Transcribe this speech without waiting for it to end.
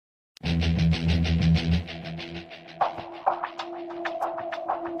Hello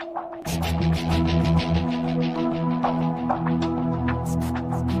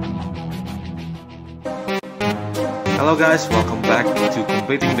guys, welcome back to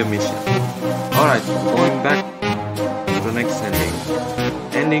completing the mission. Alright, going back to the next ending.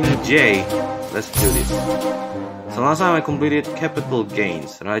 Ending J. Let's do this. So last time I completed capital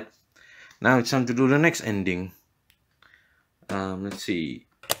gains, right? Now it's time to do the next ending. Let's see.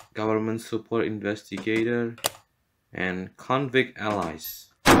 Government support investigator and convict allies.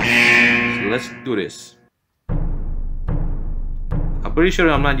 So let's do this. I'm pretty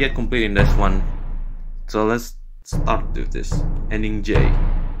sure I'm not yet completing this one. So let's start with this. Ending J.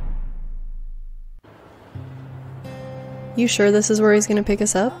 You sure this is where he's gonna pick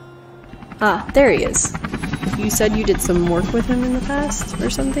us up? Ah, there he is. You said you did some work with him in the past, or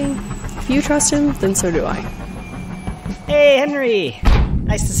something? If you trust him, then so do I. Hey, Henry!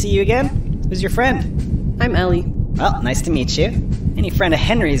 Nice to see you again. Who's your friend? I'm Ellie. Well, nice to meet you. Any friend of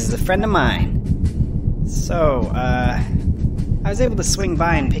Henry's is a friend of mine. So, I was able to swing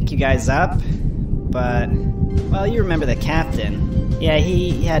by and pick you guys up, but, well, you remember the captain. Yeah,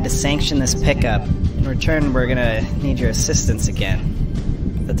 he had to sanction this pickup. In return, we're gonna need your assistance again.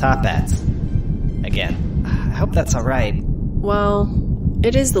 The Top Hats. Again. I hope that's alright. Well,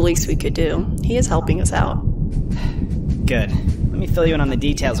 it is the least we could do. He is helping us out. Good. Let me fill you in on the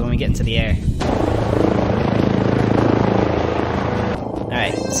details when we get into the air.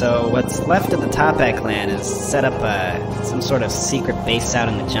 Alright, so what's left of the Top Hat clan is set up some sort of secret base out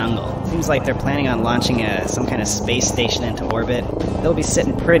in the jungle. Seems like they're planning on launching some kind of space station into orbit. They'll be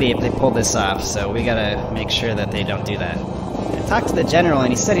sitting pretty if they pull this off, so we gotta make sure that they don't do that. I talked to the general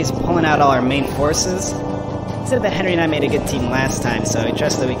and he said he's pulling out all our main forces. He said that Henry and I made a good team last time, so he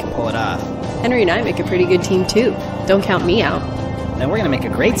trusts that we can pull it off. Henry and I make a pretty good team too. Don't count me out. Then we're gonna make a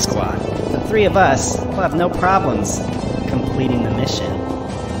great squad. The three of us will have no problems completing the mission.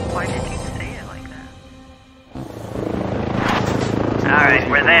 Why did you say it like that? Alright,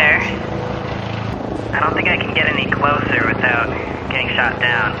 we're there. I don't think I can get any closer without getting shot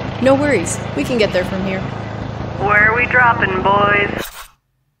down. No worries. We can get there from here. Where are we dropping, boys?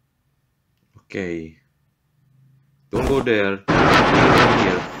 Okay. Don't go there.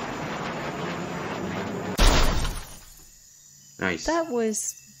 Here. Nice. That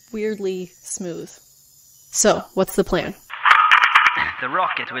was weirdly smooth. So, what's the plan? The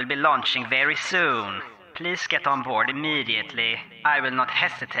rocket will be launching very soon. Please get on board immediately. I will not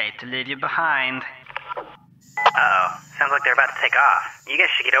hesitate to leave you behind. Uh-oh. Sounds like they're about to take off. You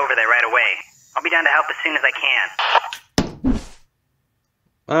guys should get over there right away. I'll be down to help as soon as I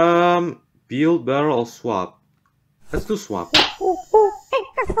can. Build, barrel, or swap? Let's do swap.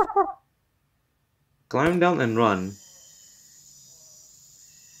 Climb down and run.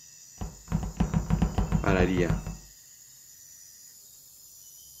 Bad idea.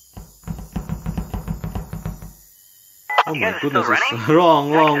 Oh my goodness, it's a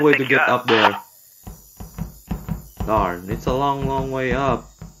long way to get up there. Darn, it's a long way up.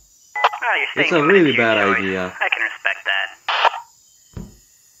 It's a really bad idea. I can respect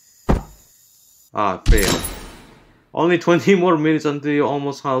that. Ah, fail. Only 20 more minutes until you're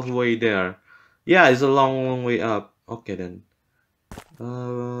almost halfway there. Yeah, it's a long way up. Okay then.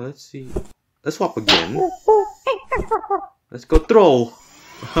 Let's see. Let's swap again. Let's go throw.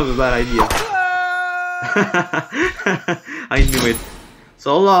 A bad idea. I knew it.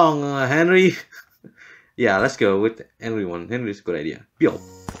 So long, Henry. Yeah, let's go with Henry one. Henry's a good idea. Build.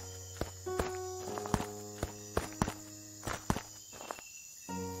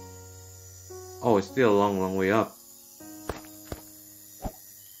 Oh, it's still a long way up.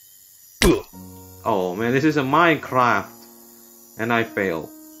 Oh man, this is a Minecraft. And I fail.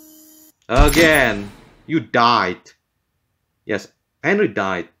 Again. You died. Yes, Henry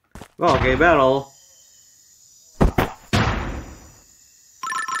died. Well, okay, battle.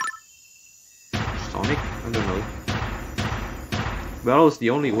 Sonic? I don't know. Battle is the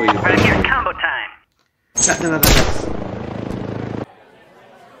only way to Right here, combo time.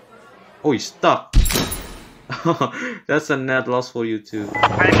 Oh, he's stuck. That's a net loss for you too.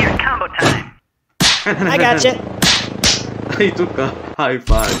 Right here, combo time. I gotcha. He took a high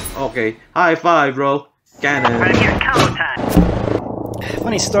five. Okay, high five, bro. Cannon. Right here, combo time.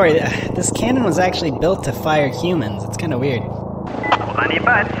 Funny story, this cannon was actually built to fire humans. It's kind of weird. Hold on to your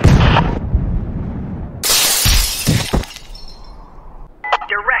butts.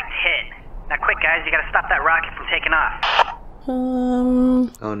 Direct hit. Now quick guys, you gotta stop that rocket from taking off.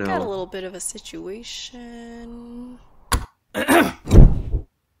 Oh no. Got a little bit of a situation.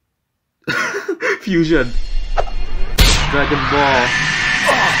 Fusion. Dragon Ball.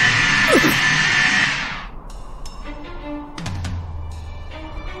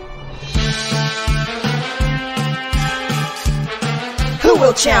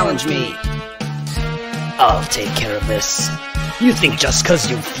 challenge me? I'll take care of this. You think just cause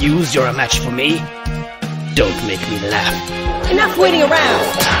you fuse you're a match for me? Don't make me laugh. Enough waiting around!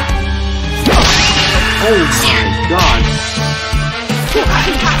 Oh my god!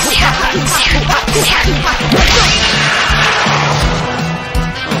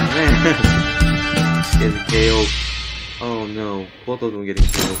 Oh man! Getting KO'd. Oh no, both of them getting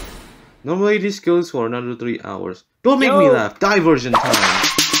killed. Normally this goes for another 3 hours. Don't make me laugh. Diversion time.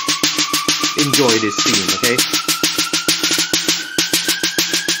 Enjoy this scene, okay?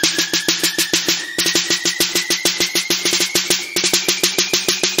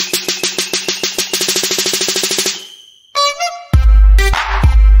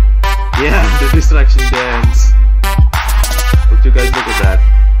 Yeah, the distraction dance. Would you guys look at that?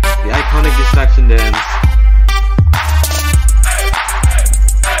 The iconic distraction dance.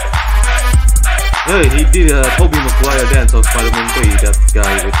 Hey, he did a Tobey Maguire dance of Spider-Man 3, that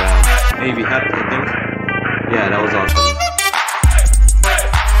guy with that navy hat, I think. Yeah, that was awesome.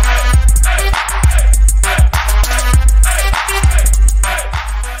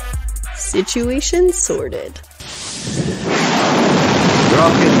 Situation sorted.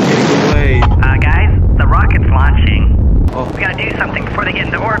 Rocket getting away. Guys, the rocket's launching. Oh, We gotta do something before they get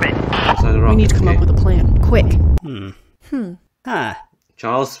into orbit. outside the We rocket, need to come okay. up with a plan. Quick. Huh.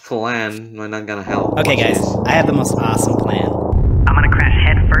 Charles' plan might not gonna help. Okay, guys, I have the most awesome plan. I'm gonna crash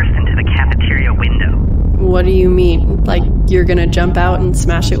headfirst into the cafeteria window. What do you mean? Like, you're gonna jump out and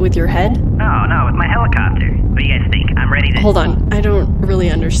smash it with your head? No, with my helicopter. What do you guys think? I'm ready to... Hold on, I don't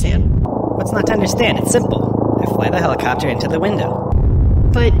really understand. What's not to understand? It's simple. I fly the helicopter into the window.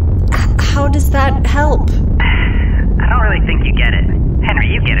 But how does that help? I don't really think you get it. Henry,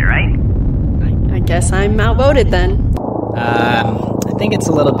 you get it, right? I guess I'm outvoted then. I think it's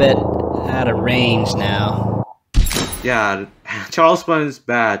a little bit out of range now. Yeah, Charles' plan is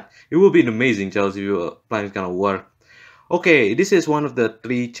bad. It will be amazing, Charles, if your plan is gonna work. Okay, this is one of the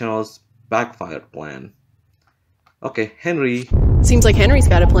 3 Charles backfired plan. Okay, Henry. Seems like Henry's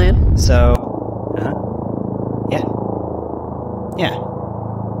got a plan. So, yeah. Yeah.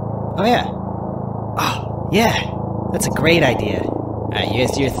 Oh, yeah. Oh, yeah. That's a great idea. Alright, you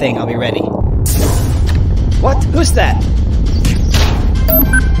guys do your thing, I'll be ready. What? Who's that?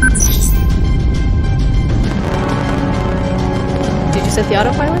 Did you set the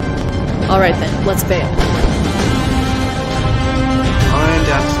autopilot? Alright then, let's bail. And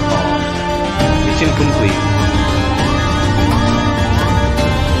that's all. Mission complete.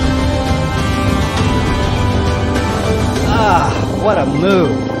 Ah, what a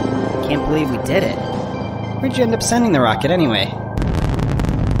move. Can't believe we did it. Where'd you end up sending the rocket anyway?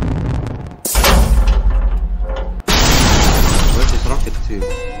 Where's this rocket to?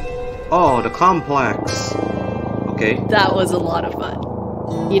 Oh, the complex. Okay. That was a lot of fun.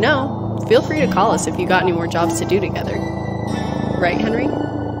 You know, feel free to call us if you got any more jobs to do together. Right, Henry?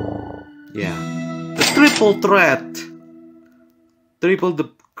 Yeah. The triple threat.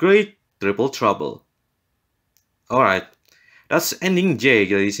 Triple trouble. Alright. That's ending J,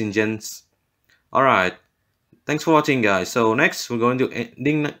 ladies and gents. Alright. Thanks for watching, guys. So next, we're going to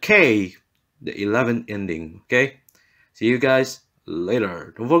ending K. The 11th ending. Okay? See you guys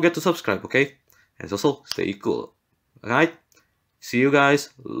later. Don't forget to subscribe, okay? And also, stay cool. Alright? See you guys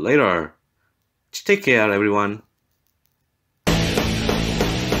later. Take care, everyone.